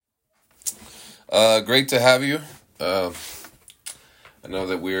Great to have you. I know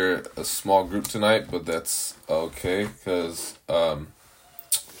that we're a small group tonight, but that's okay because the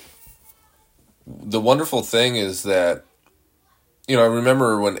wonderful thing is that, I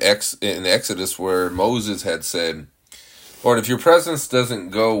remember when in Exodus where Moses had said, Lord, if your presence doesn't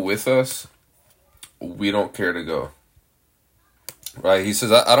go with us, we don't care to go. Right? He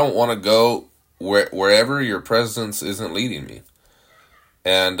says, I don't want to go wherever your presence isn't leading me.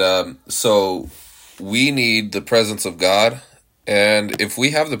 And so we need the presence of God. And if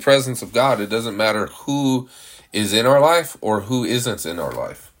we have the presence of God, it doesn't matter who is in our life or who isn't in our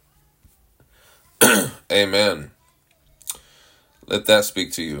life. Amen. Let that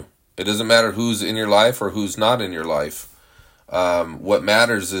speak to you. It doesn't matter who's in your life or who's not in your life. What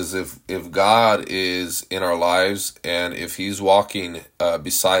matters is if God is in our lives and if he's walking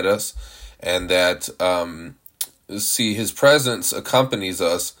beside us, and that his presence accompanies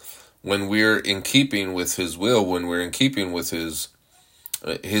us when we're in keeping with his will, when we're in keeping with his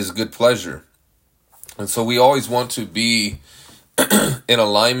good pleasure. And so we always want to be in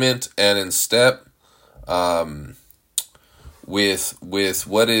alignment and in step with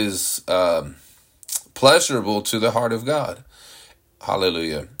what is pleasurable to the heart of God.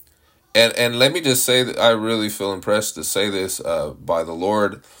 Hallelujah. And let me just say that I really feel impressed to say this by the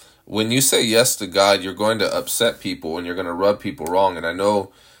Lord. When you say yes to God, you're going to upset people and you're going to rub people wrong. And I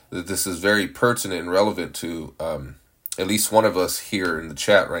know that this is very pertinent and relevant to at least one of us here in the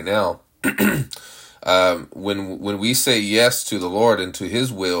chat right now. When we say yes to the Lord and to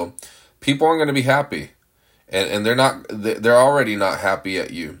his will, people aren't going to be happy. And they're already not happy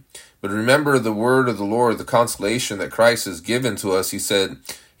at you. But remember the word of the Lord, the consolation that Christ has given to us. He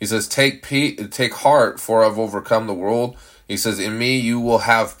says, take heart, for I've overcome the world. He says, in me you will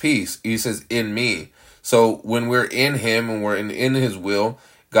have peace. He says, in me. So when we're in him and we're in his will,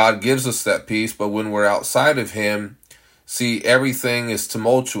 God gives us that peace. But when we're outside of him, see, everything is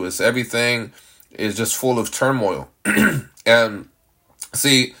tumultuous. Everything is just full of turmoil. And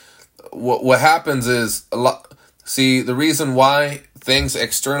see, what happens is the reason why things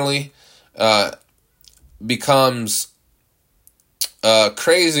externally becomes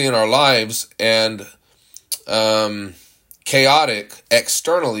crazy in our lives and chaotic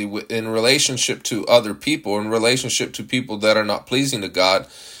externally in relationship to other people, in relationship to people that are not pleasing to God,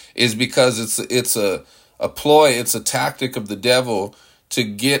 is because it's a ploy, it's a tactic of the devil to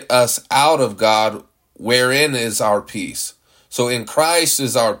get us out of God, wherein is our peace. So in Christ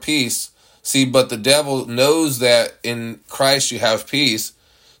is our peace. See, but the devil knows that in Christ you have peace.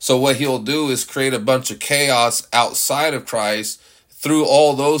 So what he'll do is create a bunch of chaos outside of Christ through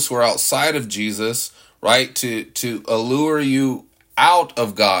all those who are outside of Jesus, right? To allure you out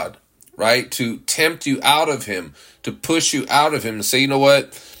of God, right? To tempt you out of him, to push you out of him and say, you know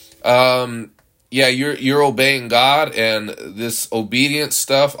what? You're obeying God, and this obedience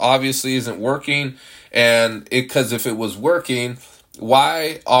stuff obviously isn't working. And because if it was working,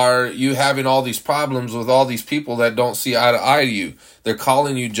 why are you having all these problems with all these people that don't see eye to eye to you? They're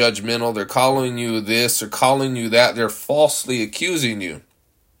calling you judgmental. They're calling you this. They're calling you that. They're falsely accusing you.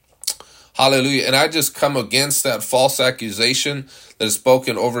 Hallelujah. And I just come against that false accusation that is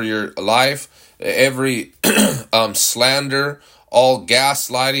spoken over your life. Every slander, all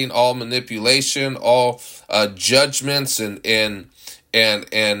gaslighting, all manipulation, all judgments and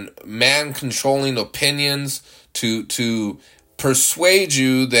man controlling opinions to persuade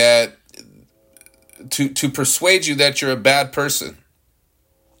you that you're a bad person.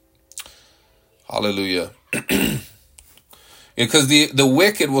 Hallelujah. Because the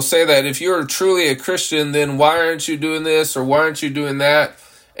wicked will say that if you're truly a Christian, then why aren't you doing this or why aren't you doing that?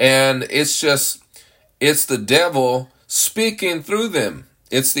 And it's the devil speaking through them.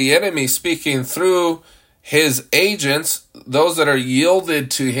 It's the enemy speaking through his agents, those that are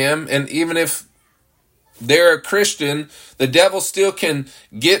yielded to him. And even if they're a Christian, the devil still can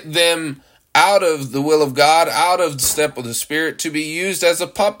get them out of the will of God, out of the step of the Spirit, to be used as a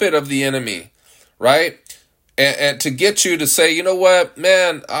puppet of the enemy, right? And to get you to say, you know what,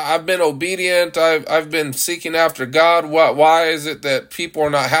 man, I've been obedient. I've been seeking after God. Why is it that people are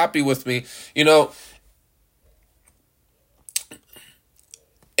not happy with me?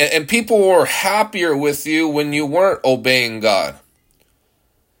 And people were happier with you when you weren't obeying God.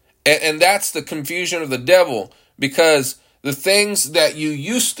 And that's the confusion of the devil, because the things that you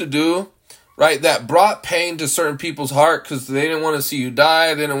used to do, right, that brought pain to certain people's heart because they didn't want to see you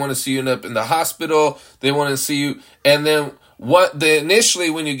die. They didn't want to see you end up in the hospital. They wanted to see you. And then initially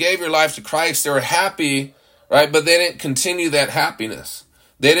when you gave your life to Christ, they were happy, right? But they didn't continue that happiness.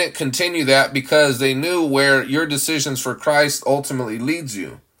 They didn't continue that because they knew where your decisions for Christ ultimately leads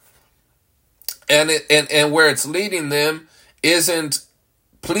you. and where it's leading them isn't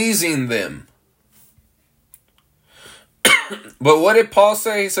pleasing them. But what did Paul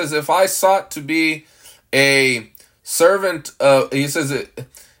say? He says, if I sought to be a servant of, he says,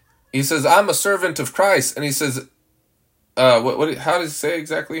 I'm a servant of Christ. And he says, how does it say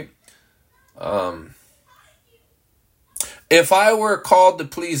exactly? If I were called to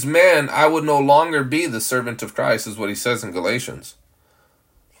please men, I would no longer be the servant of Christ, is what he says in Galatians.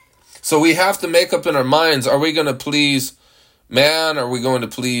 So we have to make up in our minds, are we going to please man? Are we going to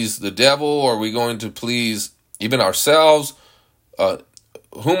please the devil? Are we going to please even ourselves?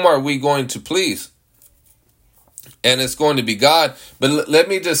 Whom are we going to please? And it's going to be God. But let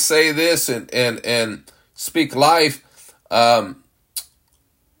me just say this and speak life.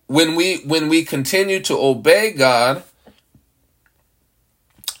 When we continue to obey God,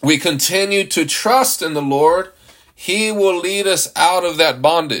 we continue to trust in the Lord, He will lead us out of that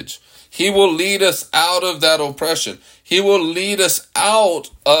bondage. He will lead us out of that oppression. He will lead us out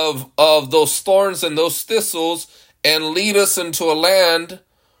of those thorns and those thistles and lead us into a land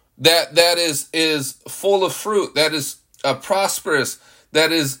that is full of fruit, that is prosperous,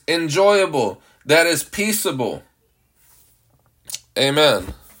 that is enjoyable, that is peaceable.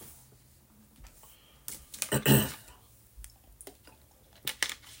 Amen.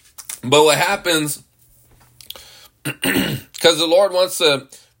 But what happens, because the Lord wants to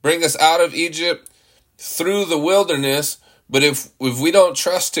bring us out of Egypt through the wilderness, but if we don't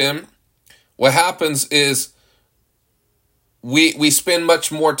trust Him, what happens is we spend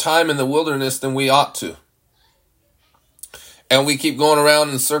much more time in the wilderness than we ought to. And we keep going around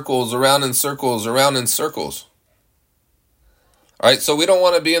in circles, around in circles, around in circles. All right, so we don't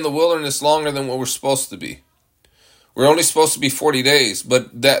want to be in the wilderness longer than what we're supposed to be. We're only supposed to be 40 days,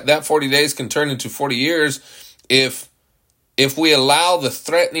 but that 40 days can turn into 40 years if we allow the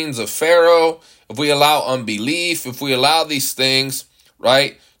threatenings of Pharaoh, if we allow unbelief, if we allow these things,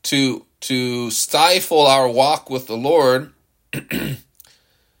 right, to stifle our walk with the Lord,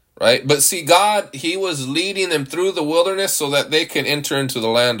 right? But see, God, He was leading them through the wilderness so that they can enter into the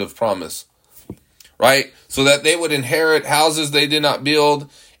land of promise, right? So that they would inherit houses they did not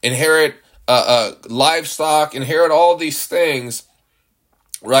build, inherit livestock, inherit all these things,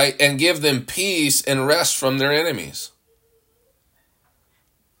 right? And give them peace and rest from their enemies.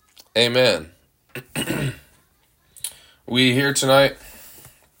 Amen. We here tonight?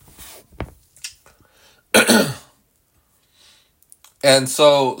 And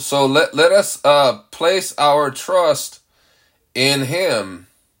so let us place our trust in Him.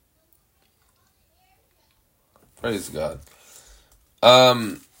 Praise God.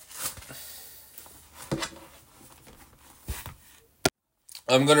 I'm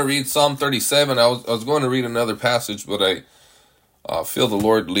going to read Psalm 37. I was going to read another passage, but I feel the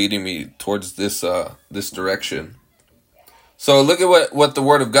Lord leading me towards this direction. So look at what the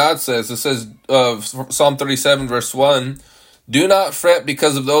Word of God says. It says, Psalm 37, verse 1, do not fret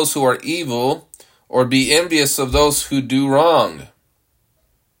because of those who are evil, or be envious of those who do wrong.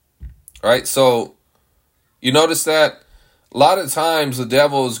 All right, so you notice that a lot of times the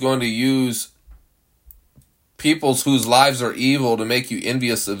devil is going to use people whose lives are evil to make you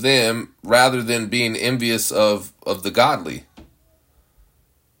envious of them rather than being envious of the godly.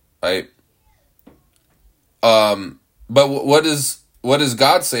 Right? But what does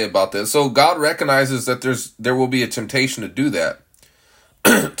God say about this? So God recognizes that there will be a temptation to do that.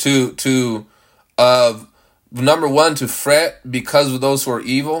 to number one, to fret because of those who are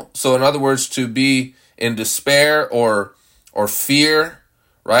evil. So in other words, to be in despair or fear,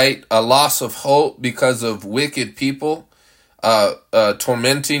 right? A loss of hope because of wicked people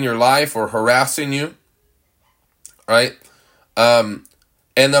tormenting your life or harassing you, right? And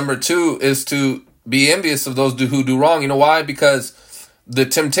number two is to be envious of those who do wrong. You know why? Because the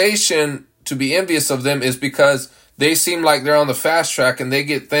temptation to be envious of them is because they seem like they're on the fast track and they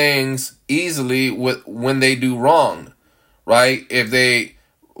get things easily when they do wrong, right? If they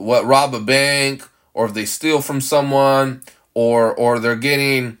rob a bank, or if they steal from someone, or they're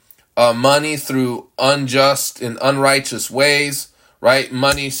getting money through unjust and unrighteous ways, right?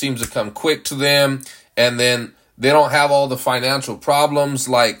 Money seems to come quick to them, and then they don't have all the financial problems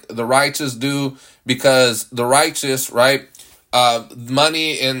like the righteous do, because the righteous, right,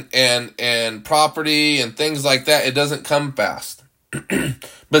 money and property and things like that, it doesn't come fast.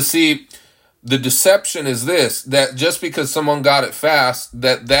 But see, the deception is this, that just because someone got it fast,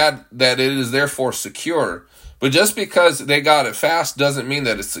 that it is therefore secure. But just because they got it fast doesn't mean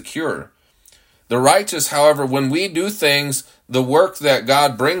that it's secure. The righteous, however, when we do things, the work that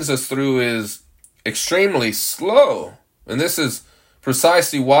God brings us through is extremely slow. And this is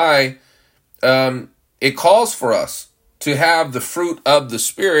precisely why it calls for us to have the fruit of the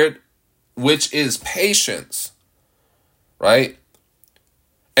Spirit, which is patience, right?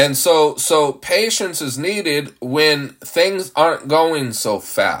 And so patience is needed when things aren't going so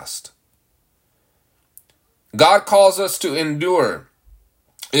fast. God calls us to endure.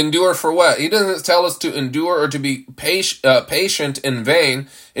 Endure for what? He doesn't tell us to endure or to be patient in vain.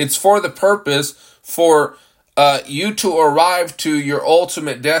 It's for the purpose for you to arrive to your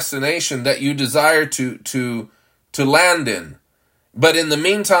ultimate destination that you desire to land in. But in the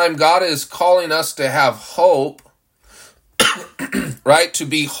meantime, God is calling us to have hope, right? To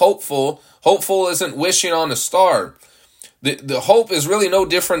be hopeful. Hopeful isn't wishing on a star. The hope is really no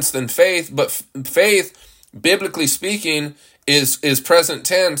difference than faith, but faith, biblically speaking, is present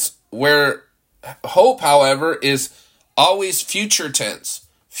tense, where hope, however, is always future tense,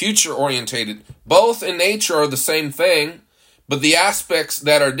 future orientated. Both in nature are the same thing, but the aspects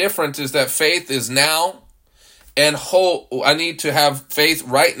that are different is that faith is now, and hope, I need to have faith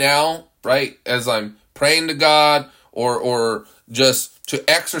right now, right? As I'm praying to God, or just to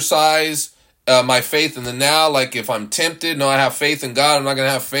exercise my faith in the now. Like if I'm tempted, no, I have faith in God. I'm not going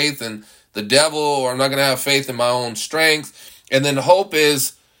to have faith in the devil, or I'm not going to have faith in my own strength. And then hope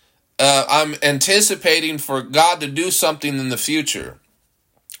is I'm anticipating for God to do something in the future.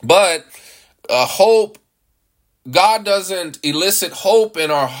 But hope, God doesn't elicit hope in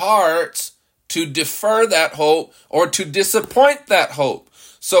our hearts to defer that hope or to disappoint that hope.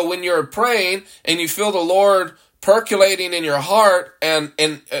 So when you're praying and you feel the Lord percolating in your heart and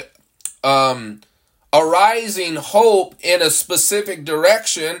arising hope in a specific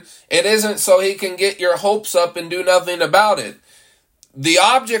direction, it isn't so he can get your hopes up and do nothing about it. The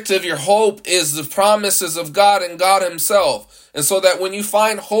object of your hope is the promises of God and God himself. And so that when you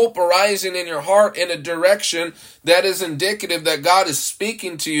find hope arising in your heart in a direction that is indicative that God is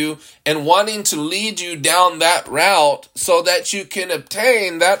speaking to you and wanting to lead you down that route so that you can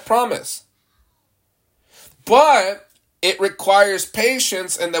obtain that promise. But it requires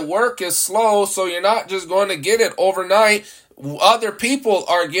patience, and the work is slow, so you're not just going to get it overnight. Other people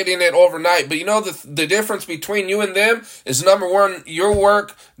are getting it overnight. But you know the difference between you and them is, number one, your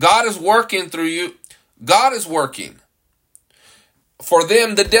work. God is working through you. God is working. For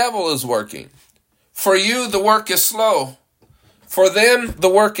them, the devil is working. For you, the work is slow. For them, the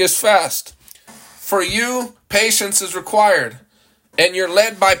work is fast. For you, patience is required, and you're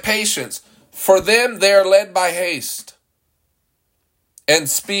led by patience. For them, they are led by haste and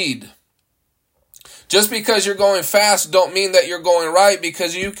speed. Just because you're going fast don't mean that you're going right,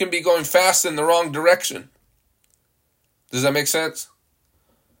 because you can be going fast in the wrong direction. Does that make sense?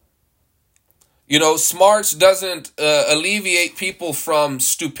 You know, smarts doesn't alleviate people from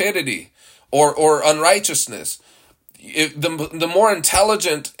stupidity or unrighteousness. The more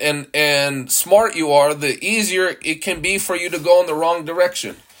intelligent and smart you are, the easier it can be for you to go in the wrong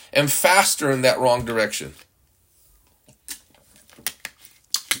direction and faster in that wrong direction.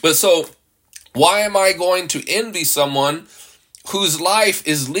 But so, why am I going to envy someone whose life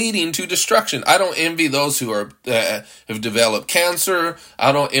is leading to destruction? I don't envy those who have developed cancer.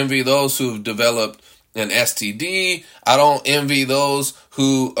 I don't envy those who have developed an STD. I don't envy those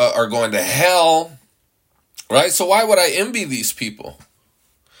who are going to hell. Right? So why would I envy these people?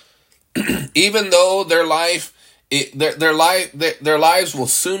 Even though their lives will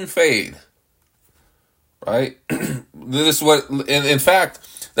soon fade. Right? This is what, in fact,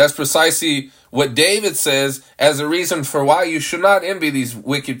 that's precisely what David says as a reason for why you should not envy these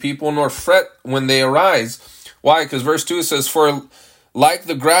wicked people nor fret when they arise. Why? Because verse 2 says, for like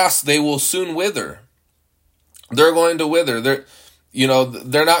the grass, they will soon wither. They're going to wither. They're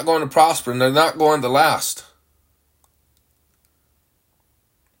not going to prosper, and they're not going to last.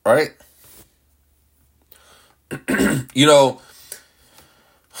 Right?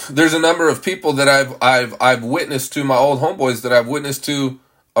 There's a number of people that I've witnessed to, my old homeboys that I've witnessed to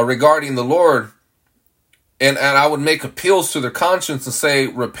regarding the Lord, and I would make appeals to their conscience and say,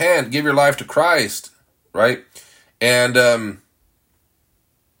 repent, give your life to Christ, right? And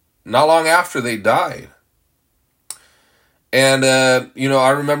not long after, they died. And I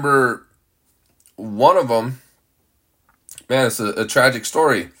remember one of them. Man, it's a tragic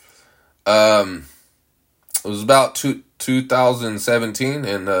story. It was about 2017,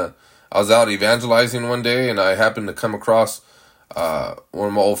 and I was out evangelizing one day, and I happened to come across one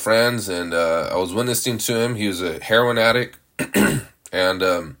of my old friends, and I was witnessing to him. He was a heroin addict,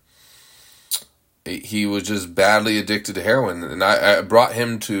 and he was just badly addicted to heroin. And I brought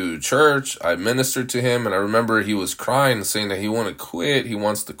him to church. I ministered to him, and I remember he was crying, saying that he wanted to quit. He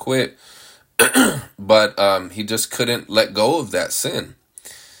wants to quit, but he just couldn't let go of that sin.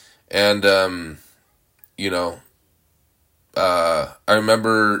 And, I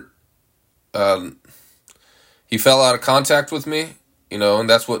remember he fell out of contact with me, and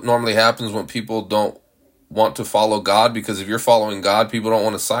that's what normally happens when people don't want to follow God, because if you're following God, people don't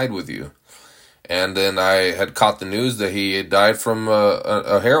want to side with you. And then I had caught the news that he had died from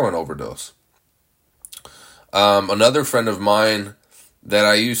a heroin overdose. Another friend of mine that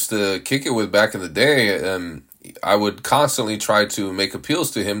I used to kick it with back in the day, I would constantly try to make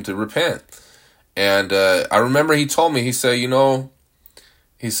appeals to him to repent. And I remember he told me, he said,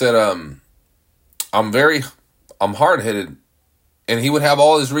 I'm hard-headed. And he would have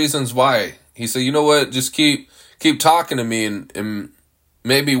all his reasons why. He said, you know what, just keep talking to me, and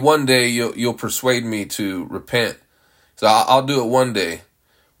maybe one day you'll persuade me to repent. So I'll do it one day.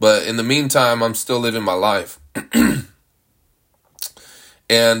 But in the meantime, I'm still living my life.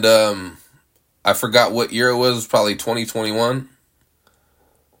 And I forgot what year it was, probably 2021.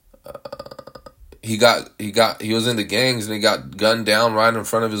 He was in the gangs, and he got gunned down right in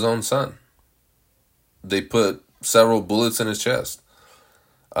front of his own son. They put several bullets in his chest.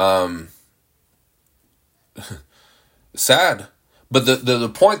 Sad. But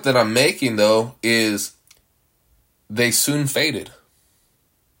the point that I'm making, though, is they soon faded.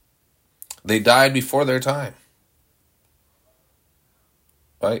 They died before their time.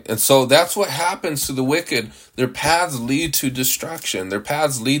 Right? And so that's what happens to the wicked. Their paths lead to destruction. Their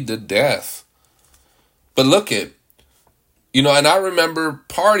paths lead to death. But look and I remember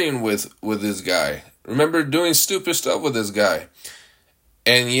partying with this guy. Remember doing stupid stuff with this guy.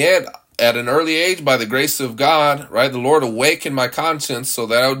 And yet, at an early age, by the grace of God, right, the Lord awakened my conscience so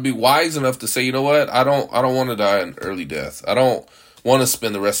that I would be wise enough to say, you know what, I don't want to die an early death. I don't want to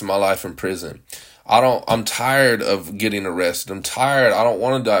spend the rest of my life in prison. I'm tired of getting arrested. I'm tired. I don't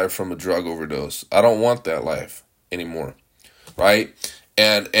want to die from a drug overdose. I don't want that life anymore. Right?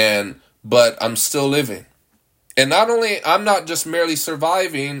 But I'm still living. And not only, I'm not just merely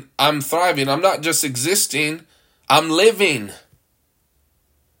surviving, I'm thriving. I'm not just existing, I'm living.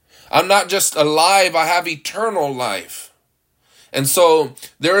 I'm not just alive, I have eternal life. And so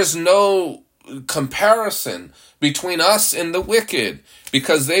there is no comparison between us and the wicked,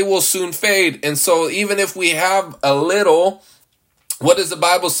 because they will soon fade. And so even if we have a little, what does the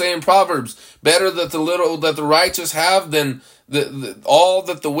Bible say in Proverbs? Better that the little that the righteous have than all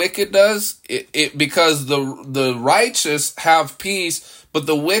that the wicked does. Because the righteous have peace, but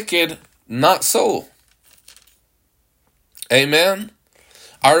the wicked not so. Amen.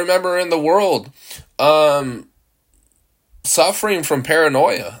 I remember in the world suffering from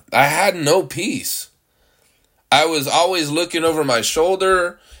paranoia. I had no peace. I was always looking over my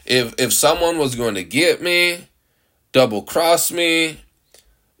shoulder if someone was going to get me, double cross me,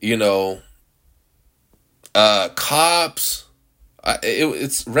 cops.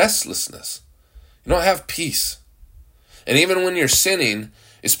 It's restlessness. You don't have peace. And even when you're sinning,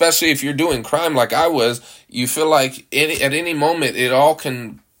 especially if you're doing crime like I was, you feel like at any moment it all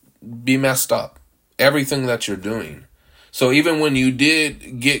can be messed up. Everything that you're doing. So even when you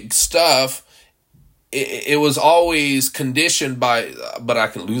did get stuff, it was always conditioned by, but I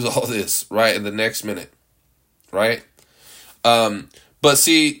can lose all this, right, in the next minute, right? But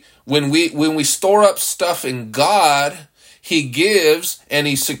see, when we store up stuff in God, He gives and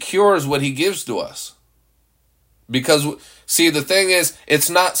He secures what He gives to us. Because, see, the thing is, it's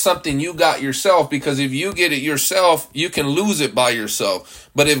not something you got yourself, because if you get it yourself, you can lose it by yourself.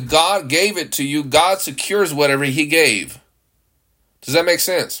 But if God gave it to you, God secures whatever He gave. Does that make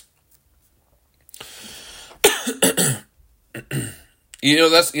sense?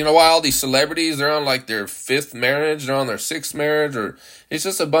 That's why all these celebrities, they're on like their 5th marriage, they're on their 6th marriage, or it's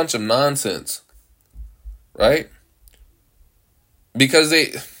just a bunch of nonsense. Right? Because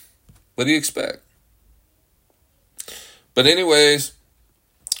what do you expect? But anyways,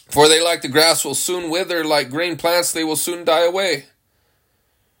 for they like the grass will soon wither, like green plants they will soon die away.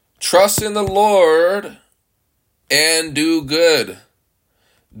 Trust in the Lord and do good.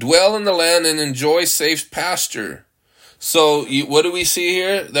 Dwell in the land and enjoy safe pasture. So what do we see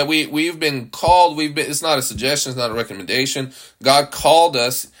here? That we've been called, it's not a suggestion, it's not a recommendation. God called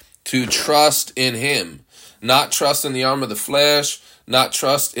us to trust in Him. Not trust in the arm of the flesh, not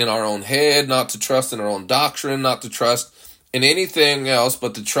trust in our own head, not to trust in our own doctrine, not to trust in anything else,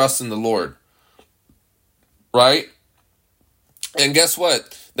 but to trust in the Lord. Right? And guess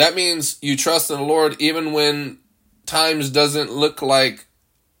what? That means you trust in the Lord even when times doesn't look like...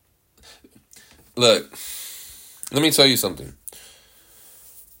 Look, let me tell you something.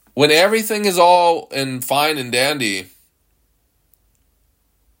 When everything is all and fine and dandy,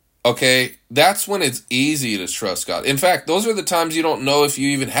 okay, that's when it's easy to trust God. In fact, those are the times you don't know if you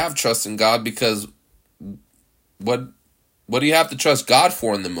even have trust in God, because what do you have to trust God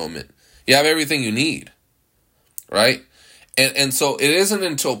for in the moment? You have everything you need, right? And so it isn't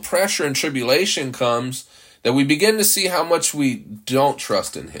until pressure and tribulation comes that we begin to see how much we don't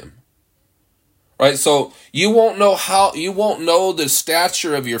trust in him. Right? So you won't know the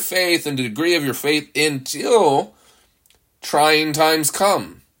stature of your faith and the degree of your faith until trying times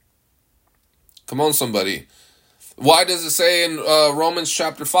come. Come on, somebody. Why does it say in Romans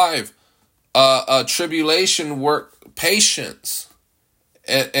chapter 5, tribulation work patience,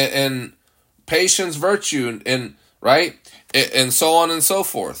 and patience virtue, and right? And so on and so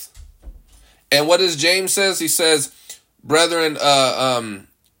forth. And what does James says? He says, brethren,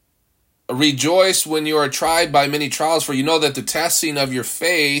 rejoice when you are tried by many trials, for you know that the testing of your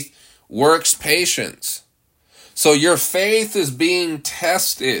faith works patience. So your faith is being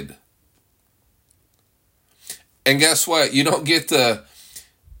tested. And guess what? You don't get to,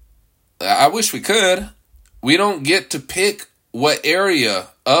 I wish we could, we don't get to pick what area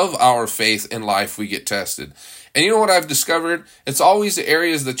of our faith in life we get tested. And you know what I've discovered? It's always the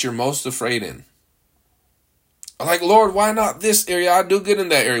areas that you're most afraid in. Like, Lord, why not this area? I do good in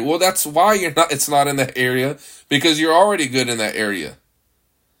that area. Well, that's why it's not in that area, because you're already good in that area.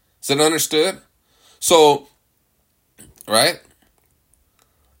 Is that understood? So, right?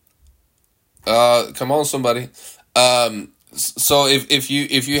 Come on, somebody. So if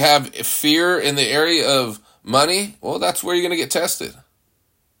you have fear in the area of money, well, that's where you're going to get tested.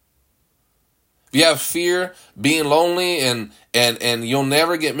 If you have fear being lonely and you'll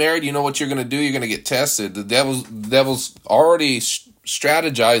never get married, you know what you're going to do? You're going to get tested. The devil's already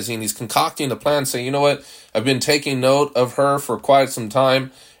strategizing. He's concocting a plan, saying, you know what? I've been taking note of her for quite some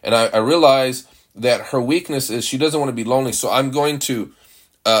time, and I realize that her weakness is she doesn't want to be lonely. So I'm going to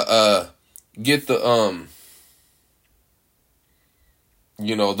get the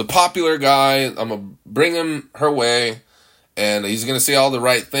the popular guy. I'm gonna bring him her way. And he's going to say all the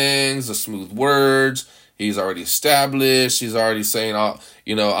right things, the smooth words. He's already established. He's already saying,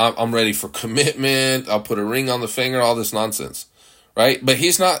 I'm ready for commitment. I'll put a ring on the finger, all this nonsense. Right? But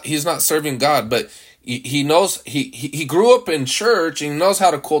he's not serving God. But he knows, he grew up in church and he knows how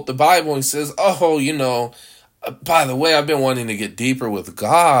to quote the Bible. And he says, by the way, I've been wanting to get deeper with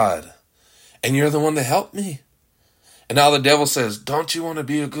God. And you're the one to help me. And now the devil says, don't you want to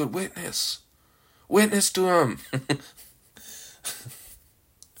be a good witness? Witness to him.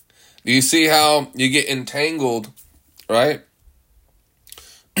 Do you see how you get entangled, right?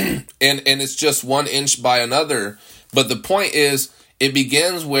 and it's just 1 inch by another. But the point is, it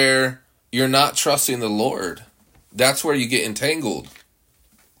begins where you're not trusting the Lord. That's where you get entangled.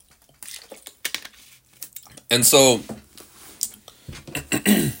 And so,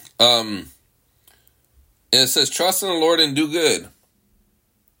 and it says, trust in the Lord and do good.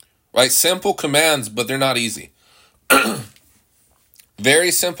 Right? Simple commands, but they're not easy.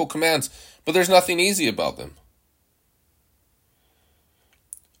 Very simple commands, but there's nothing easy about them.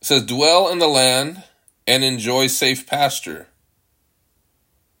 It says, dwell in the land and enjoy safe pasture.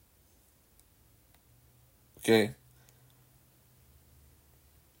 Okay.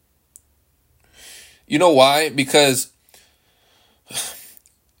 You know why? Because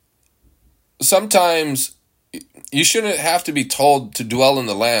sometimes you shouldn't have to be told to dwell in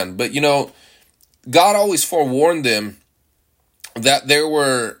the land, but God always forewarned them that there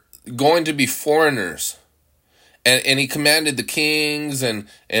were going to be foreigners, and he commanded the kings and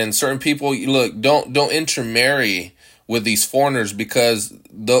certain people, look, don't intermarry with these foreigners, because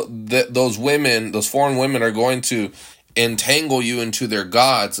those foreign women are going to entangle you into their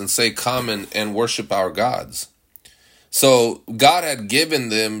gods and say, come and worship our gods. So God had given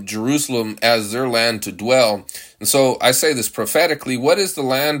them Jerusalem as their land to dwell. And so I say this prophetically, what is the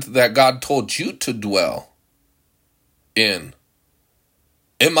land that God told you to dwell in?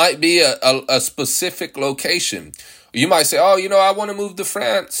 It might be a specific location. You might say, I want to move to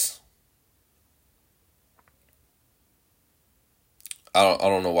France. I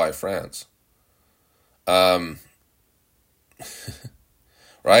don't know why France. Right?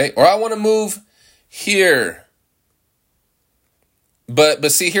 Or I want to move here. But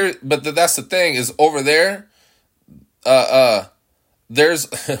see here, but that's the thing, is over there, there's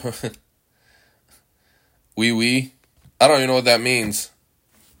oui. I don't even know what that means.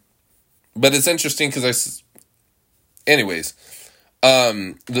 But it's interesting because anyways,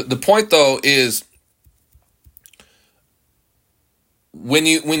 the point though is when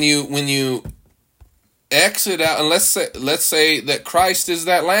you exit out, and let's say that Christ is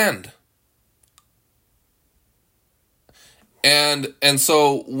that land, And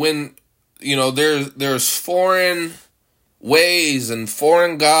so when, there's foreign ways and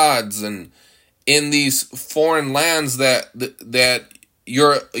foreign gods and in these foreign lands that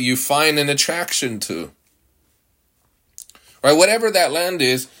you find an attraction to, right? Whatever that land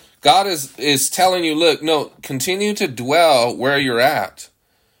is, God is telling you, look, no, continue to dwell where you're at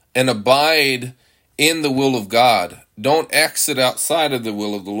and abide in the will of God. Don't exit outside of the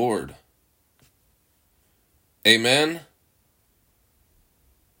will of the Lord. Amen.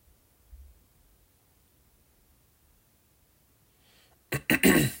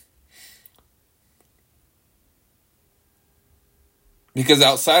 Because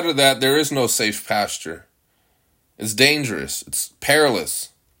outside of that, there is no safe pasture. It's dangerous. It's perilous.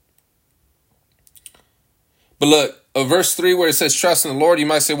 But look, verse 3 where it says trust in the Lord, you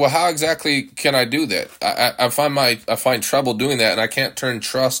might say, well, how exactly can I do that? I find trouble doing that, and I can't turn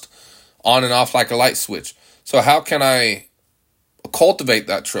trust on and off like a light switch. So how can I cultivate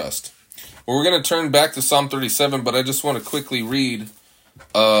that trust? Well, we're going to turn back to Psalm 37, but I just want to quickly read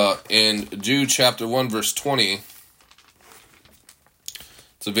in Jude chapter 1, verse 20.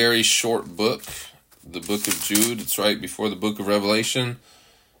 It's a very short book, the book of Jude. It's right before the book of Revelation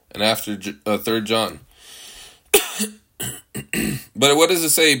and after 3 John. But what does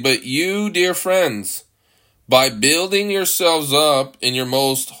it say? But you, dear friends, by building yourselves up in your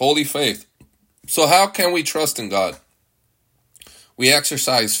most holy faith. So how can we trust in God? We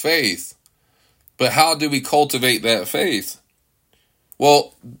exercise faith. But how do we cultivate that faith?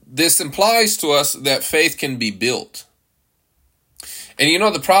 Well, this implies to us that faith can be built.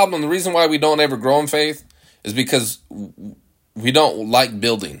 And the problem, the reason why we don't ever grow in faith is because we don't like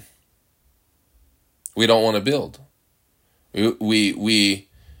building. We don't want to build. We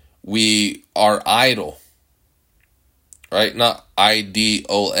are idle. Right? Not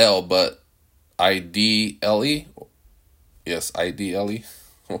IDOL, but IDLE. Yes, IDLE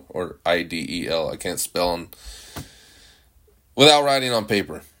or IDEL. I can't spell them without writing on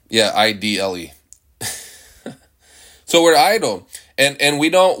paper. Yeah, IDLE. So we're idle. And we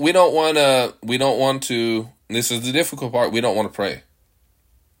don't want to, this is the difficult part, we don't want to pray.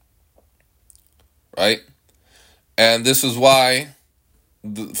 Right? And this is why,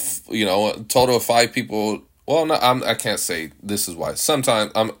 a total of 5 people, well, no, I can't say this is why.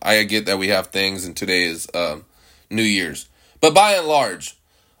 Sometimes I get that we have things, and today is New Year's. But by and large,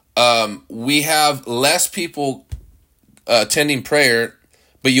 we have less people attending prayer,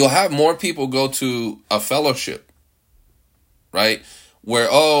 but you'll have more people go to a fellowship. Right? Where,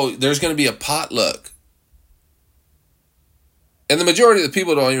 there's going to be a potluck. And the majority of the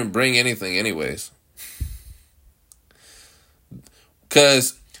people don't even bring anything anyways.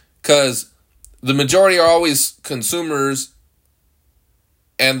 Because the majority are always consumers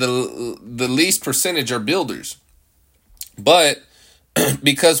and the least percentage are builders. But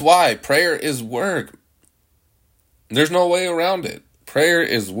because why? Prayer is work. There's no way around it. Prayer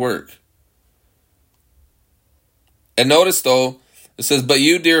is work. And notice, though, it says, but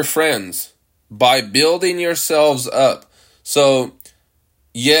you, dear friends, by building yourselves up. So,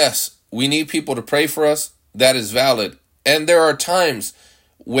 yes, we need people to pray for us. That is valid. And there are times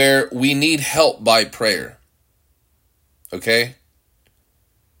where we need help by prayer. Okay?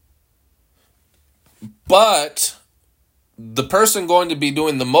 But the person going to be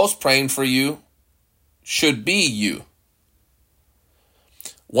doing the most praying for you should be you.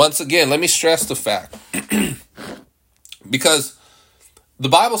 Once again, let me stress the fact. Because the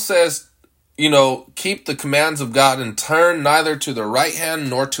Bible says, keep the commands of God and turn neither to the right hand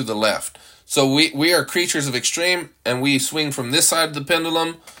nor to the left. So we are creatures of extreme, and we swing from this side of the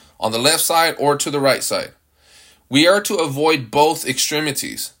pendulum on the left side or to the right side. We are to avoid both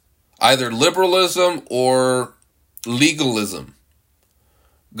extremities, either liberalism or legalism.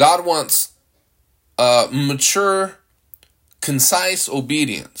 God wants mature, concise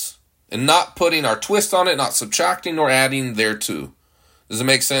obedience. And not putting our twist on it, not subtracting nor adding thereto. Does it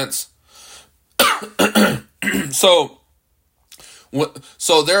make sense? So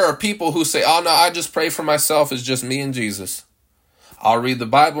there are people who say, oh no, I just pray for myself. It's just me and Jesus. I'll read the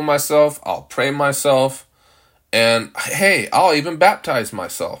Bible myself. I'll pray myself. And hey, I'll even baptize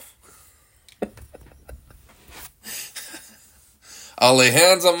myself. I'll lay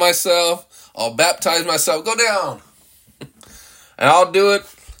hands on myself. I'll baptize myself. Go down. And I'll do it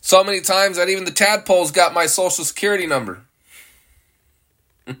so many times that even the tadpoles got my social security number.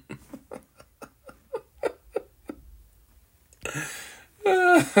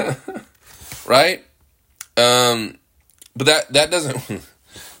 Right? But that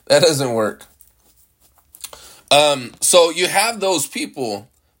doesn't work. So you have those people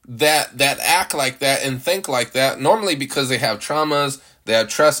that act like that and think like that, normally because they have traumas, they have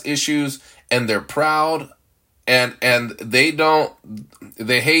trust issues, and they're proud, and they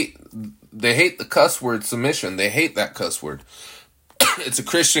hate the cuss word submission. They hate that cuss word. It's a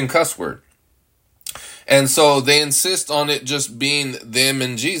Christian cuss word. And so they insist on it just being them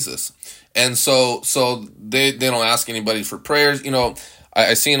and Jesus. And so they don't ask anybody for prayers.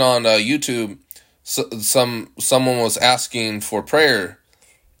 I seen on YouTube someone was asking for prayer,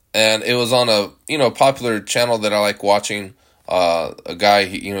 and it was on a popular channel that I like watching. A guy,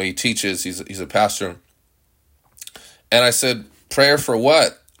 he teaches. He's a pastor. And I said, prayer for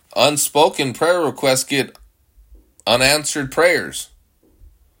what? Unspoken prayer requests get unanswered prayers.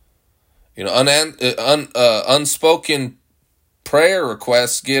 Unspoken prayer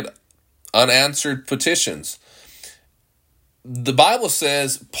requests get unanswered petitions. The Bible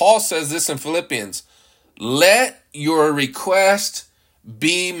says, Paul says this in Philippians, let your request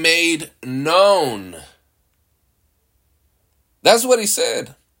be made known. That's what he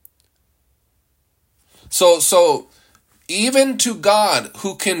said. So even to God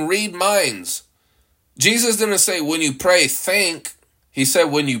who can read minds, Jesus didn't say when you pray, think. He said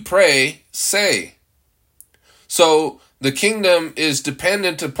when you pray, say. So the kingdom is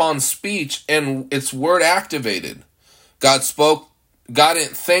dependent upon speech, and it's word activated. God spoke. God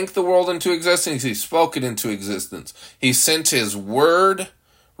didn't think the world into existence. He spoke it into existence. He sent his word,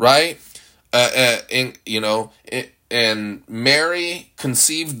 right? And Mary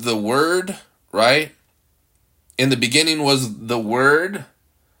conceived the word, right? In the beginning was the word,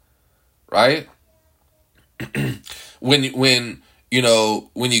 right? When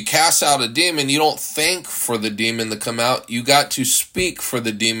you cast out a demon, you don't think for the demon to come out. You got to speak for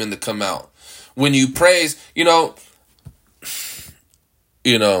the demon to come out. When you praise, and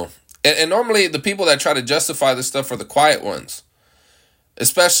normally the people that try to justify this stuff are the quiet ones.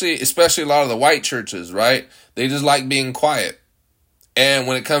 Especially a lot of the white churches, right? They just like being quiet. And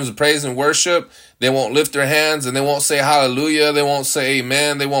when it comes to praise and worship, they won't lift their hands and they won't say hallelujah. They won't say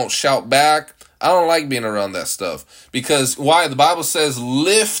amen. They won't shout back. I don't like being around that stuff. Because why? The Bible says,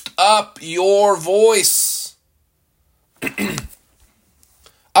 lift up your voice. I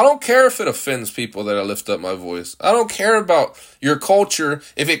don't care if it offends people that I lift up my voice. I don't care about your culture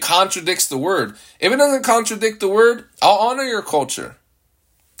if it contradicts the word. If it doesn't contradict the word, I'll honor your culture.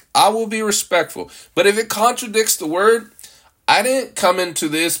 I will be respectful. But if it contradicts the word, I didn't come into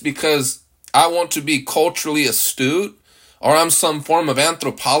this because I want to be culturally astute or I'm some form of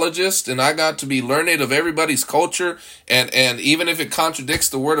anthropologist and I got to be learned of everybody's culture. And even if it contradicts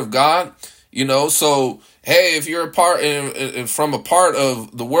the word of God, so, hey, if you're from a part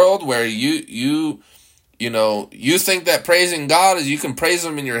of the world where you think that praising God is you can praise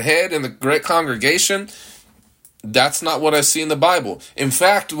him in your head in the great congregation, that's not what I see in the Bible. In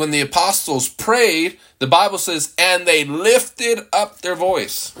fact, when the apostles prayed, the Bible says, and they lifted up their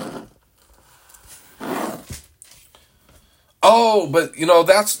voice. Oh, but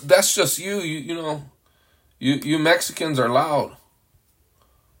that's just you. You Mexicans are loud.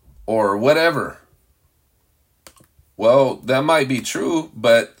 Or whatever. Well, that might be true,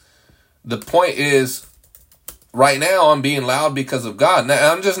 but the point is, right now I'm being loud because of God.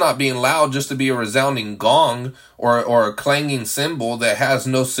 Now, I'm just not being loud just to be a resounding gong or a clanging cymbal that has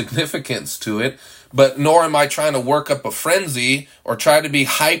no significance to it. But nor am I trying to work up a frenzy or try to be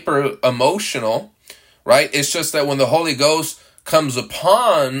hyper emotional, right? It's just that when the Holy Ghost comes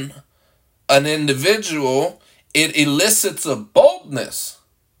upon an individual, it elicits a boldness.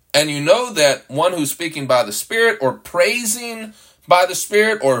 And you know that one who's speaking by the Spirit or praising by the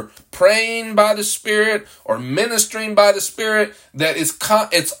Spirit or praying by the Spirit or ministering by the Spirit, that it's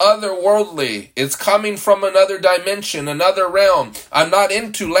otherworldly. It's coming from another dimension, another realm. I'm not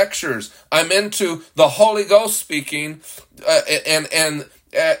into lectures. I'm into the Holy Ghost speaking and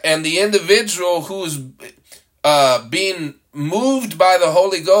the individual who's being moved by the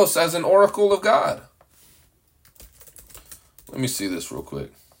Holy Ghost as an oracle of God. Let me see this real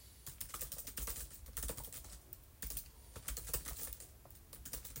quick.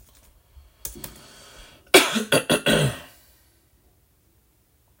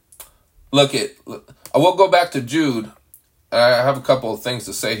 I will go back to Jude. I have a couple of things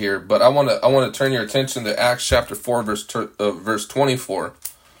to say here, but I want to turn your attention to Acts chapter 4 verse 24.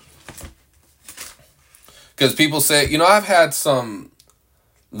 Because people say, I've had some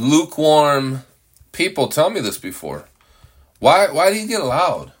lukewarm people tell me this before. Why do you get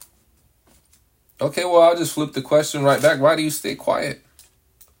loud? Okay, well, I'll just flip the question right back. Why do you stay quiet?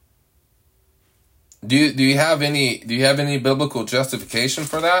 Do you have any biblical justification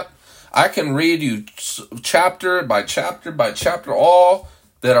for that? I can read you chapter by chapter by chapter, all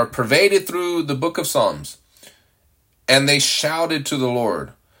that are pervaded through the book of Psalms. And they shouted to the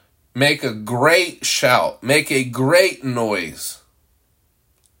Lord. Make a great shout. Make a great noise.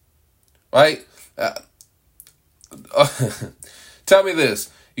 Right? Tell me this.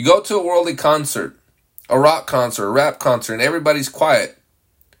 You go to a worldly concert, a rock concert, a rap concert, and everybody's quiet.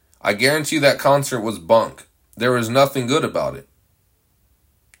 I guarantee you that concert was bunk. There was nothing good about it.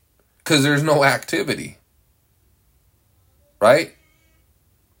 Because there's no activity. Right?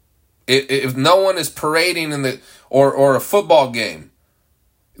 If no one is parading in the or a football game,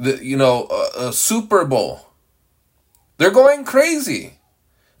 a Super Bowl, they're going crazy.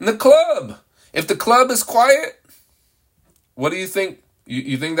 In the club, if the club is quiet, what do you think?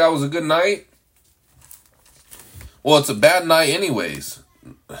 You think that was a good night? Well, it's a bad night anyways,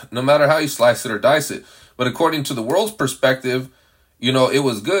 no matter how you slice it or dice it. But according to the world's perspective, it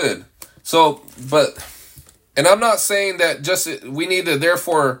was good. So, and I'm not saying that just we need to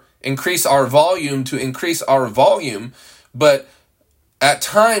therefore increase our volume to increase our volume, but at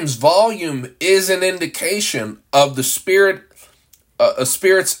times volume is an indication of the Spirit's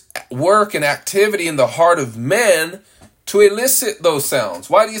work and activity in the heart of men to elicit those sounds.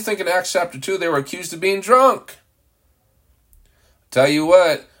 Why do you think in Acts chapter 2 they were accused of being drunk? Tell you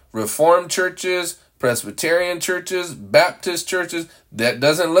what, Reformed churches, Presbyterian churches, Baptist churches, that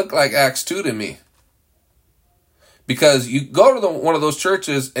doesn't look like Acts 2 to me. Because you go to one of those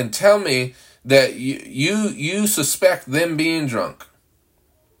churches and tell me that you suspect them being drunk.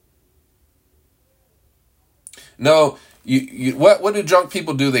 No, what do drunk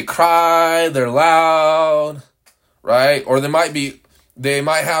people do? They cry, they're loud, right? Or they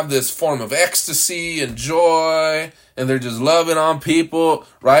might have this form of ecstasy and joy, and they're just loving on people,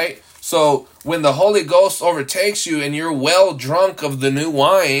 right? So when the Holy Ghost overtakes you and you're well drunk of the new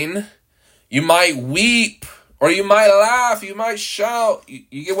wine, you might weep, or you might laugh, you might shout.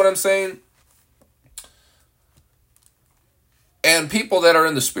 You get what I'm saying? And people that are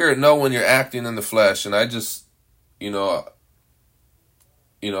in the Spirit know when you're acting in the flesh. And I just, I'll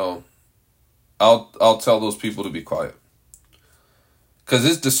tell those people to be quiet. Because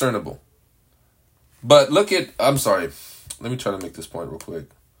it's discernible. But I'm sorry. Let me try to make this point real quick.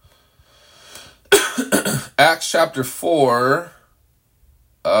 Acts chapter 4,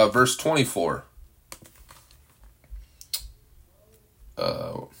 verse 24.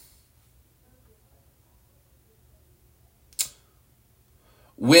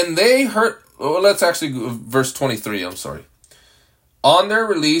 When they heard, let's actually go verse 23, I'm sorry. On their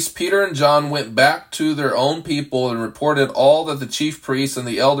release, Peter and John went back to their own people and reported all that the chief priests and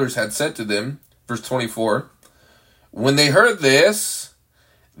the elders had said to them. Verse 24. When they heard this,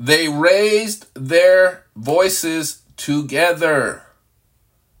 they raised their voices together.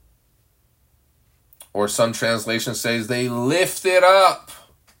 Or some translation says they lifted up.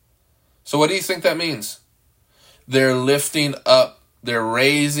 So what do you think that means? They're lifting up. They're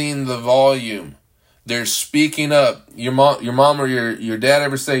raising the volume. They're speaking up. Your mom or your dad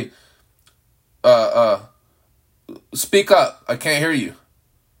ever say, speak up. I can't hear you.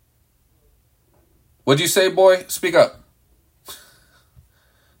 What'd you say, boy? Speak up.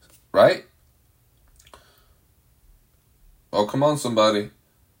 Right? Oh, come on, somebody.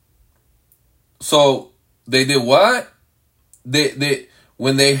 So they did what? They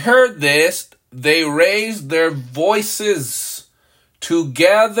when they heard this, they raised their voices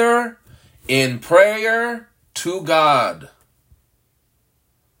together in prayer to God.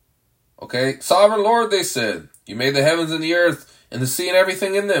 Okay? Sovereign Lord, they said, you made the heavens and the earth and the sea and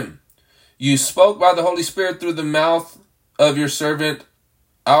everything in them. You spoke by the Holy Spirit through the mouth of your servant,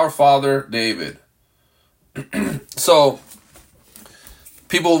 our father David. So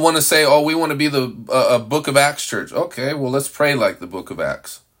people want to say, oh, we want to be a Book of Acts church. Okay, well, let's pray like the Book of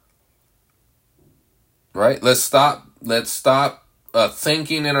Acts. Right? Let's stop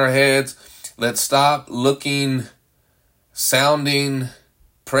thinking in our heads. Let's stop looking, sounding,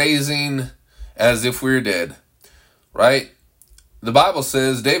 praising as if we're dead. Right? The Bible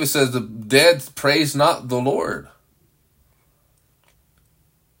says, David says, the dead praise not the Lord.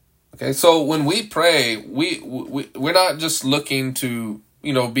 Okay, so when we pray, we're not just looking to,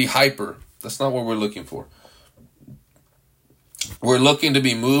 be hyper. That's not what we're looking for. We're looking to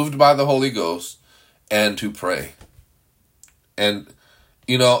be moved by the Holy Ghost and to pray. And,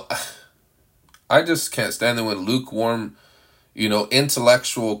 I just can't stand it when lukewarm,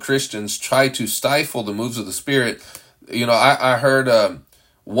 intellectual Christians try to stifle the moves of the Spirit. I heard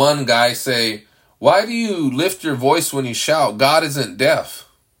one guy say, why do you lift your voice when you shout? God isn't deaf.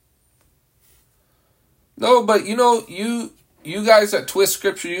 No, but you guys that twist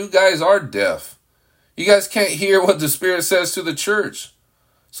scripture, you guys are deaf. You guys can't hear what the Spirit says to the church.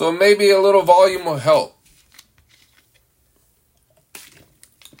 So maybe a little volume will help.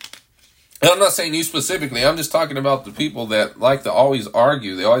 And I'm not saying you specifically. I'm just talking about the people that like to always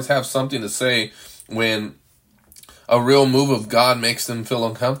argue. They always have something to say when a real move of God makes them feel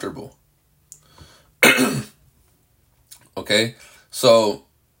uncomfortable. Okay? So,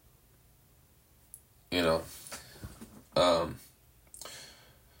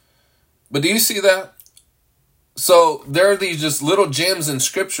 but do you see that? So there are these just little gems in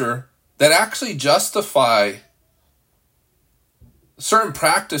Scripture that actually justify certain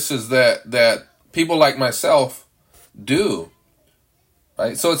practices that people like myself do,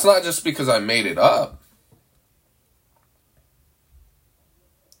 right? So it's not just because I made it up,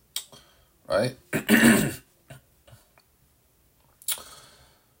 right?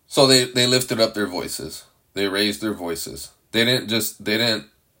 So they lifted up their voices. They raised their voices. They didn't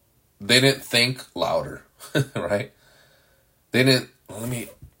think louder, right? They didn't, let me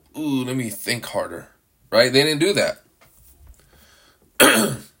think harder, right? They didn't do that.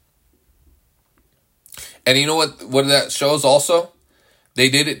 And you know what that shows also? They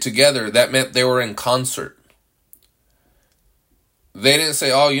did it together. That meant they were in concert. They didn't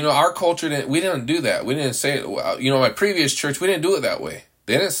say, oh, our culture, we didn't do that. We didn't say it. My previous church, we didn't do it that way.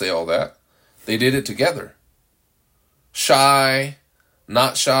 They didn't say all that. They did it together. Shy,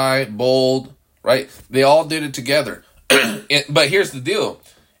 not shy, bold, right? They all did it together. But here's the deal.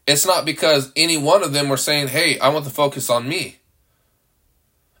 It's not because any one of them were saying, hey, I want to focus on me.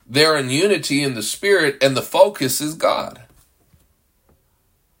 They're in unity in the Spirit, and the focus is God.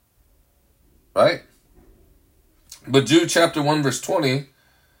 Right? But Jude chapter 1 verse 20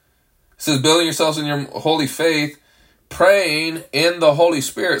 says, building yourselves in your holy faith, praying in the Holy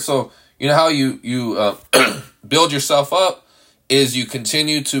Spirit. So, you know how you build yourself up is you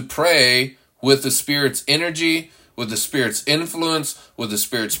continue to pray with the Spirit's energy, with the Spirit's influence, with the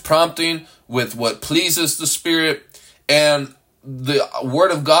Spirit's prompting, with what pleases the Spirit, and the Word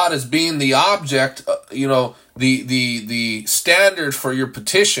of God as being the object, the standard for your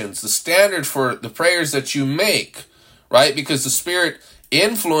petitions, the standard for the prayers that you make, right? Because the Spirit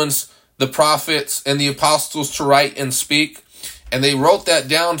influenced the prophets and the apostles to write and speak, and they wrote that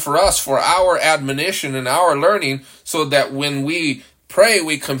down for us for our admonition and our learning, so that when we pray,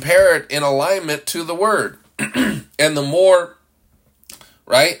 we compare it in alignment to the Word. And the more,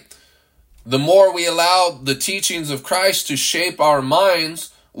 right? The more we allow the teachings of Christ to shape our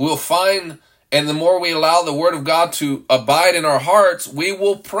minds, we'll find, and the more we allow the Word of God to abide in our hearts, we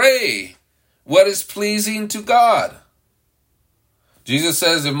will pray what is pleasing to God. Jesus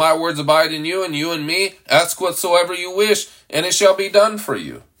says, if my words abide in you and you in me, ask whatsoever you wish, and it shall be done for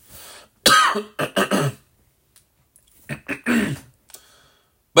you.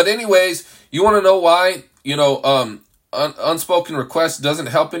 But anyways, you want to know why, unspoken request doesn't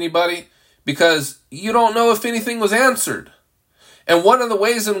help anybody? Because you don't know if anything was answered. And one of the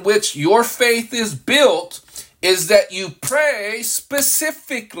ways in which your faith is built is that you pray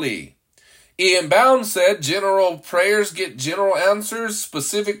specifically. Ian Bound said, general prayers get general answers,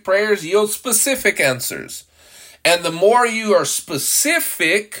 specific prayers yield specific answers. And the more you are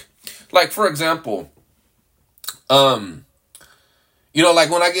specific, like for example, like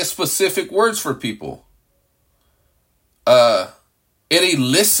when I get specific words for people, it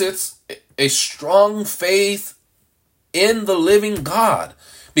elicits a strong faith in the living God,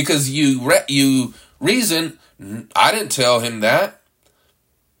 because you reason, I didn't tell him that.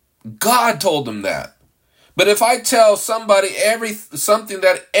 God told him that. But if I tell somebody something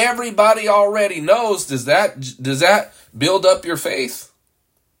that everybody already knows, does that build up your faith?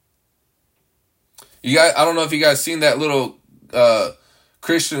 You guys, I don't know if you guys seen that little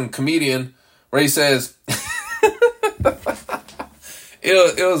Christian comedian where he says,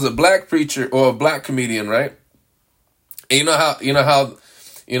 it was a black preacher or a black comedian, right? And you know how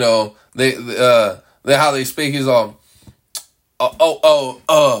how they speak. He's all,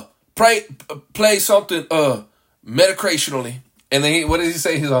 play something metacrationally, and then what does he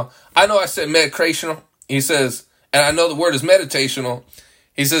say? He's all, I know I said metacrational. He says, and I know the word is meditational.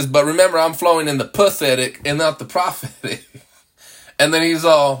 He says, but remember, I'm flowing in the pathetic and not the prophetic. And then he's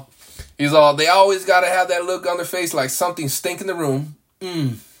all, they always got to have that look on their face like something stink in the room.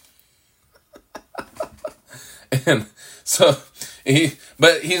 And so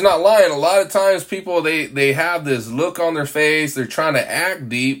but he's not lying. A lot of times people, they have this look on their face. They're trying to act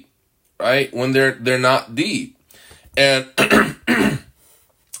deep, right? When they're not deep. And,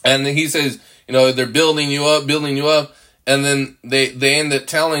 and he says, they're building you up. And then they end up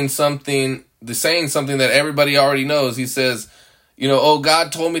saying something that everybody already knows. He says,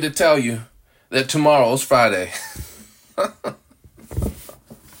 God told me to tell you that tomorrow's Friday.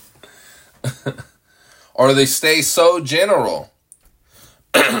 or they stay so general,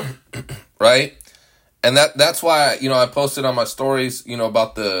 right? And that's why, I posted on my stories,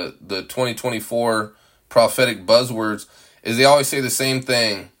 about the 2024 prophetic buzzwords, is they always say the same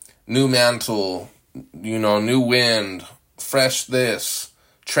thing: new mantle, new wind, fresh this,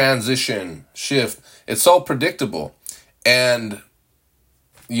 transition, shift. It's so predictable. And,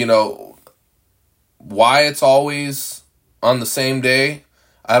 why it's always on the same day,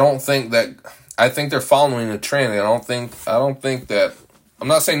 I think they're following a trend. I don't think that, I'm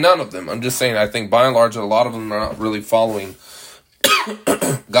not saying none of them. I'm just saying I think by and large a lot of them are not really following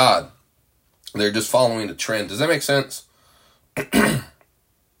God. They're just following a trend. Does that make sense?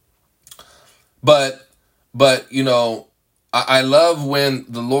 But I love when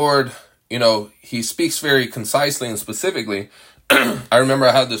the Lord, he speaks very concisely and specifically. I remember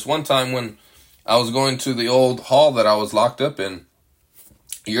I had this one time when I was going to the old hall that I was locked up in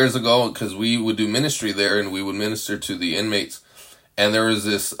years ago, because we would do ministry there and we would minister to the inmates. And there was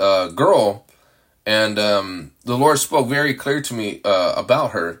this girl, and the Lord spoke very clear to me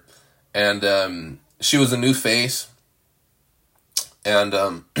about her. And she was a new face. And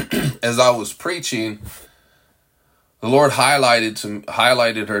as I was preaching, the Lord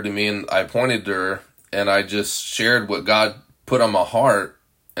highlighted her to me, and I pointed to her, and I just shared what God put on my heart.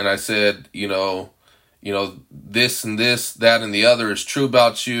 And I said, this and this, that and the other is true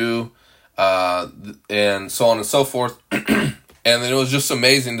about you, and so on and so forth. And then it was just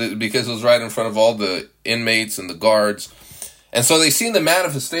amazing because it was right in front of all the inmates and the guards. And so they seen the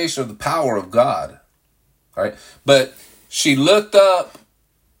manifestation of the power of God. Right? But she looked up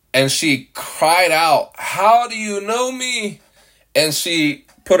and she cried out, "How do you know me?" And she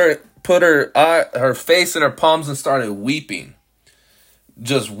put her face in her palms and started weeping.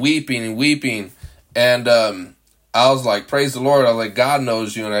 Just weeping and weeping. And I was like, praise the Lord. I was like, God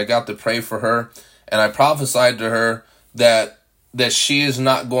knows you. And I got to pray for her. And I prophesied to her that she is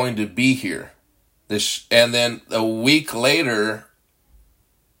not going to be here. And then a week later,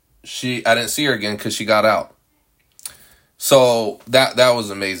 I didn't see her again because she got out. So that was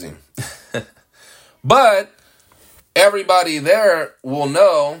amazing. But everybody there will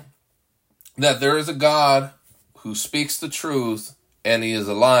know that there is a God who speaks the truth, and he is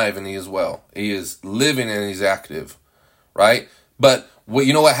alive and he is well. He is living and he's active, right? But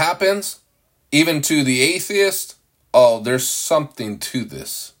you know what happens? Even to the atheist, there's something to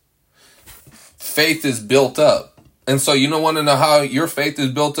this. Faith is built up. And so you don't want to know how your faith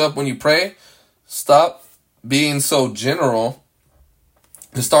is built up when you pray? Stop being so general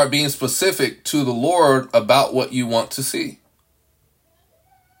and start being specific to the Lord about what you want to see.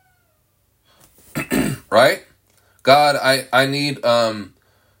 Right? God, I need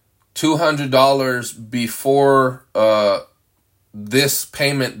 $200 before this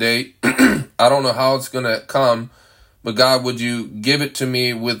payment date. I don't know how it's going to come, but God, would you give it to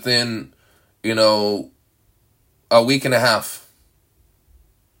me within, a week and a half?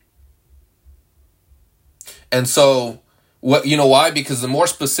 And so, why? Because the more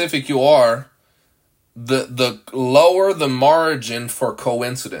specific you are, the lower the margin for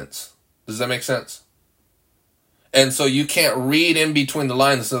coincidence. Does that make sense? And so you can't read in between the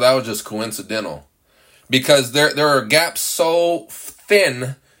lines, so that was just coincidental. Because there are gaps so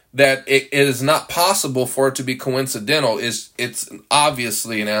thin that it is not possible for it to be coincidental. It's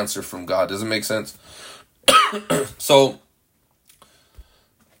obviously an answer from God. Does it make sense? So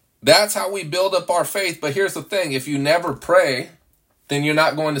that's how we build up our faith. But here's the thing. If you never pray, then you're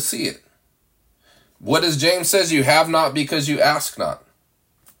not going to see it. What does James says? You have not because you ask not.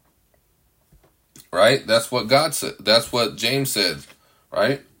 Right? That's what God said. That's what James said.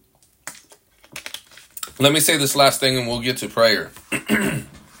 Right? Let me say this last thing and we'll get to prayer.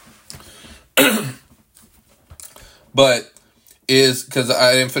 But because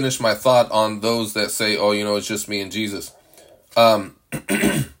I didn't finish my thought on those that say, it's just me and Jesus. On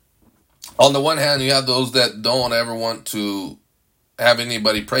the one hand, you have those that don't ever want to have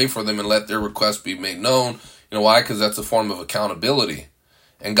anybody pray for them and let their requests be made known. You know why? Because that's a form of accountability.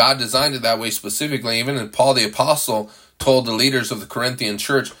 And God designed it that way specifically. Even Paul the Apostle told the leaders of the Corinthian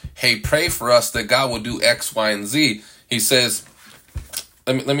church, hey, pray for us that God will do X, Y, and Z. He says,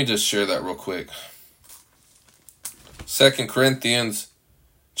 let me just share that real quick. 2 Corinthians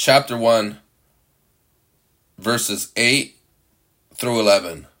chapter 1, verses 8 through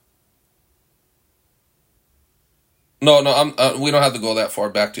 11. No, we don't have to go that far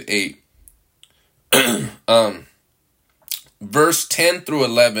back to 8. Verse 10 through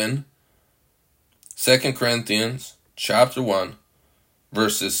 11, 2 Corinthians chapter 1,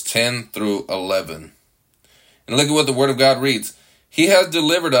 verses 10 through 11. And look at what the Word of God reads. He has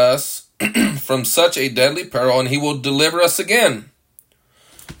delivered us from such a deadly peril, and he will deliver us again.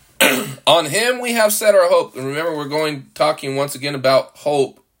 On him we have set our hope. And remember, we're talking once again about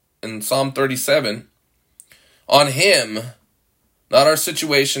hope in Psalm 37. On him, not our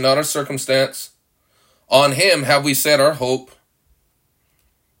situation, not our circumstance. On him have we set our hope,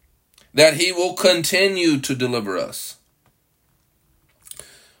 that he will continue to deliver us.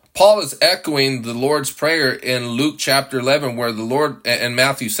 Paul is echoing the Lord's Prayer in Luke chapter 11, where the Lord, and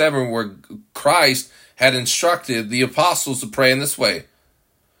Matthew 7, where Christ had instructed the apostles to pray in this way.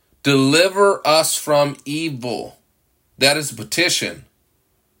 Deliver us from evil. That is a petition.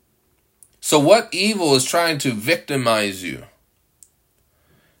 So what evil is trying to victimize you?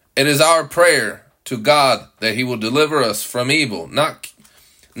 It is our prayer to God that he will deliver us from evil. Not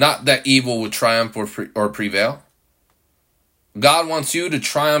that evil would triumph or prevail. God wants you to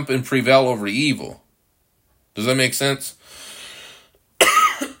triumph and prevail over evil. Does that make sense?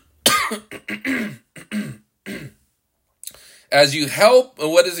 As you help,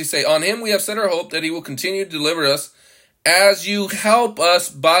 what does he say? On him we have set our hope that he will continue to deliver us as you help us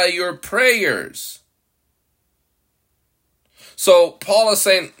by your prayers. So Paul is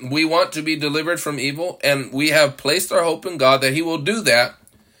saying we want to be delivered from evil, and we have placed our hope in God that he will do that.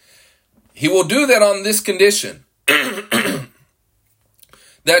 He will do that on this condition.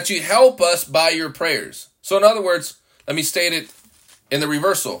 That you help us by your prayers. So in other words, let me state it in the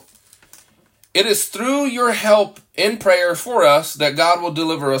reversal. It is through your help in prayer for us that God will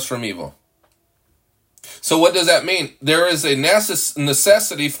deliver us from evil. So what does that mean? There is a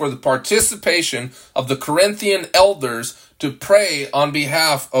necessity for the participation of the Corinthian elders to pray on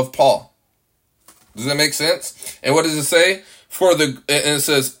behalf of Paul. Does that make sense? And what does it say? And it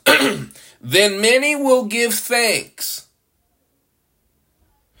says, then many will give thanks.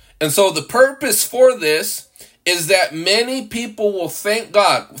 And so the purpose for this is that many people will thank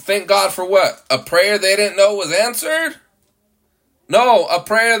God. Thank God for what? A prayer they didn't know was answered? No, a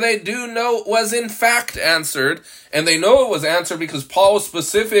prayer they do know was in fact answered. And they know it was answered because Paul was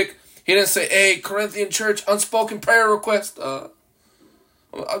specific. He didn't say, hey, Corinthian church, unspoken prayer request.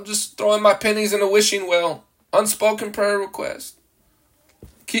 I'm just throwing my pennies in a wishing well. Unspoken prayer request.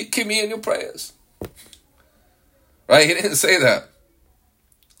 Keep me in your prayers. Right? He didn't say that.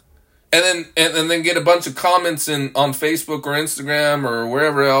 And then get a bunch of comments on Facebook or Instagram or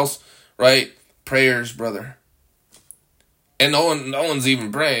wherever else, right? Prayers, brother. And no one's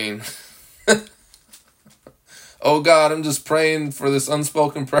even praying. Oh God, I'm just praying for this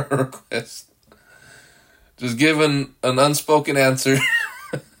unspoken prayer request. Just giving an unspoken answer.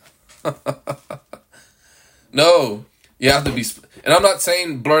 No, you have to be, and I'm not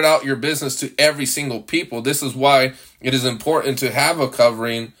saying blurt out your business to every single people. This is why it is important to have a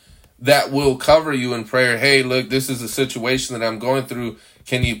covering that will cover you in prayer. Hey, look, this is a situation that I'm going through.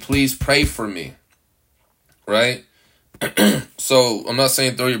 Can you please pray for me? Right? So I'm not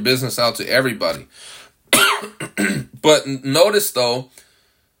saying throw your business out to everybody. But notice, though,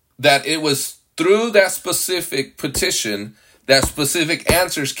 that it was through that specific petition that specific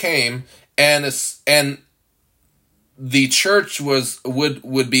answers came, and the church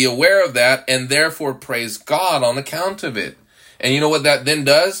would be aware of that and therefore praise God on account of it. And you know what that then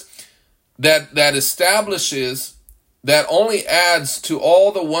does? That establishes, that only adds to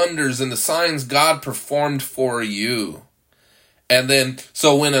all the wonders and the signs God performed for you. And then,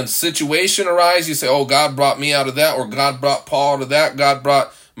 so when a situation arises, you say, oh, God brought me out of that, or God brought Paul out of that, God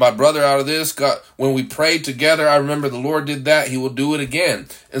brought my brother out of this. God, when we prayed together, I remember the Lord did that, he will do it again.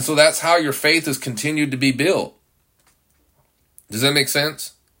 And so that's how your faith has continued to be built. Does that make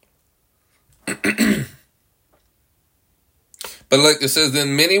sense? But like it says,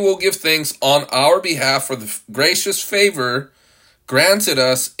 then many will give thanks on our behalf for the gracious favor granted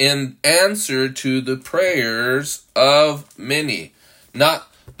us in answer to the prayers of many.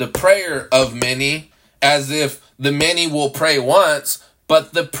 Not the prayer of many, as if the many will pray once,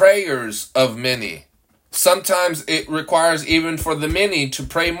 but the prayers of many. Sometimes it requires even for the many to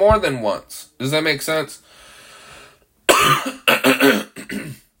pray more than once. Does that make sense?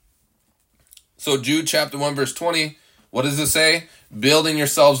 So Jude chapter 1 verse 20, what does it say? Building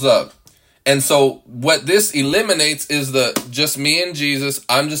yourselves up. And so what this eliminates is just me and Jesus.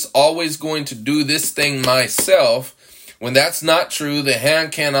 I'm just always going to do this thing myself. When that's not true, the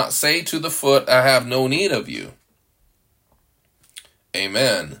hand cannot say to the foot, I have no need of you.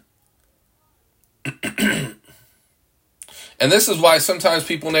 Amen. And this is why sometimes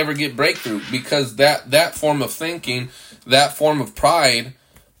people never get breakthrough, because that form of thinking, that form of pride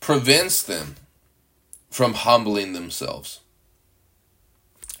prevents them from humbling themselves.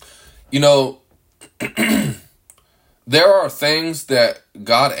 You know, there are things that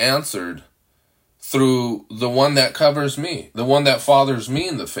God answered through the one that covers me, the one that fathers me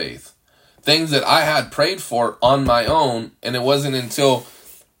in the faith. Things that I had prayed for on my own, and it wasn't until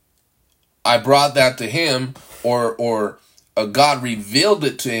I brought that to him, or God revealed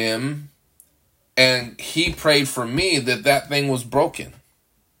it to him, and he prayed for me, that thing was broken.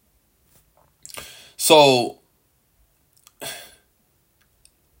 So,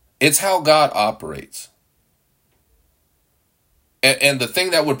 it's how God operates. And the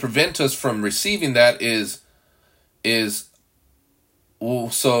thing that would prevent us from receiving that is, well,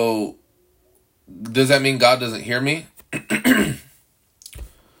 so does that mean God doesn't hear me?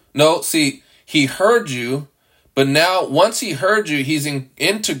 No, see, he heard you, but now once he heard you, he's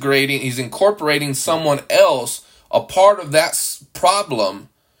incorporating someone else, a part of that problem,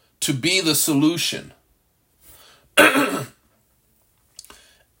 to be the solution. And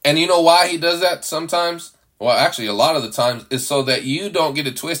you know why he does that sometimes? Well, actually, a lot of the times is so that you don't get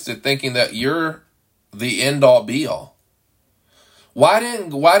it twisted thinking that you're the end all be all. Why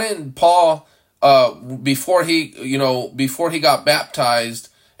didn't Paul, before he got baptized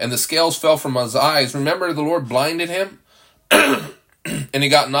and the scales fell from his eyes, remember the Lord blinded him and he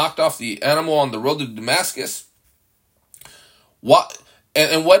got knocked off the animal on the road to Damascus? What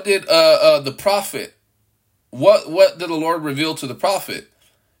did the prophet? What did the Lord reveal to the prophet?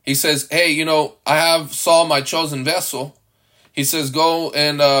 He says, hey, I have Saul, my chosen vessel. He says, go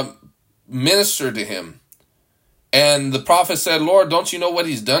and minister to him. And the prophet said, Lord, don't you know what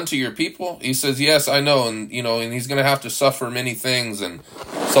he's done to your people? He says, yes, I know. And, and he's going to have to suffer many things and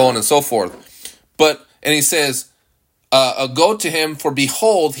so on and so forth. And he says, go to him, for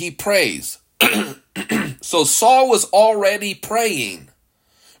behold, he prays. So Saul was already praying.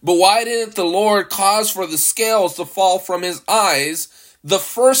 But why didn't the Lord cause for the scales to fall from his eyes the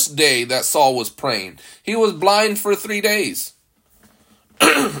first day that Saul was praying? He was blind for 3 days.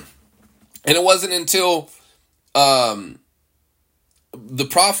 And it wasn't until the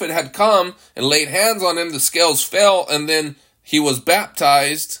prophet had come and laid hands on him, the scales fell, and then he was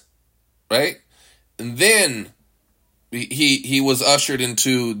baptized, right? And then he was ushered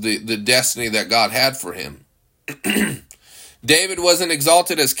into the destiny that God had for him. David wasn't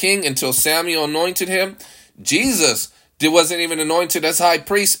exalted as king until Samuel anointed him. Jesus wasn't even anointed as high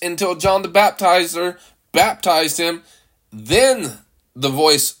priest until John the Baptizer baptized him. Then the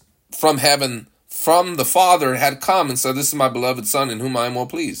voice from heaven, from the Father, had come and said, this is my beloved Son in whom I am well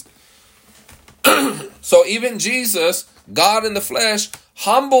pleased. So even Jesus, God in the flesh,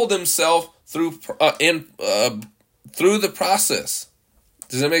 humbled himself through the process.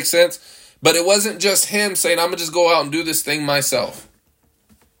 Does that make sense? But it wasn't just him saying, I'm going to just go out and do this thing myself.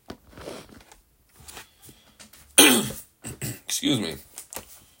 Excuse me.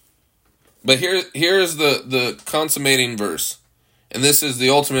 But here's the consummating verse. And this is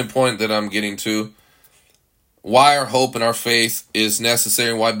the ultimate point that I'm getting to. Why our hope and our faith is necessary,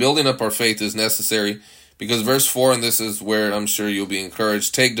 and why building up our faith is necessary. Because verse 4, and this is where I'm sure you'll be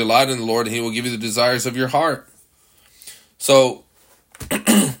encouraged. Take delight in the Lord, and he will give you the desires of your heart. So,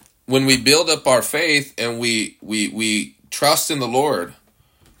 when we build up our faith and we trust in the Lord,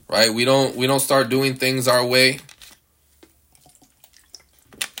 right? We don't start doing things our way.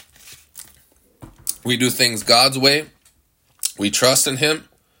 We do things God's way. We trust in him.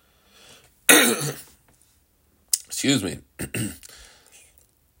 Excuse me.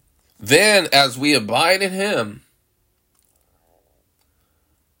 Then as we abide in him,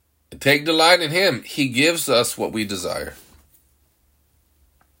 take delight in him, he gives us what we desire.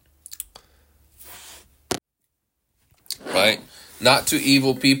 Right? Not to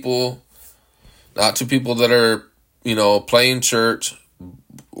evil people, not to people that are, playing church,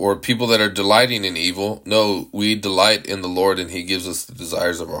 or people that are delighting in evil. No, we delight in the Lord and he gives us the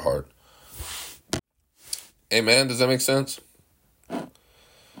desires of our heart. Amen. Does that make sense?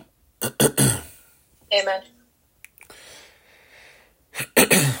 Amen.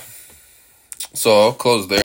 So I'll close there.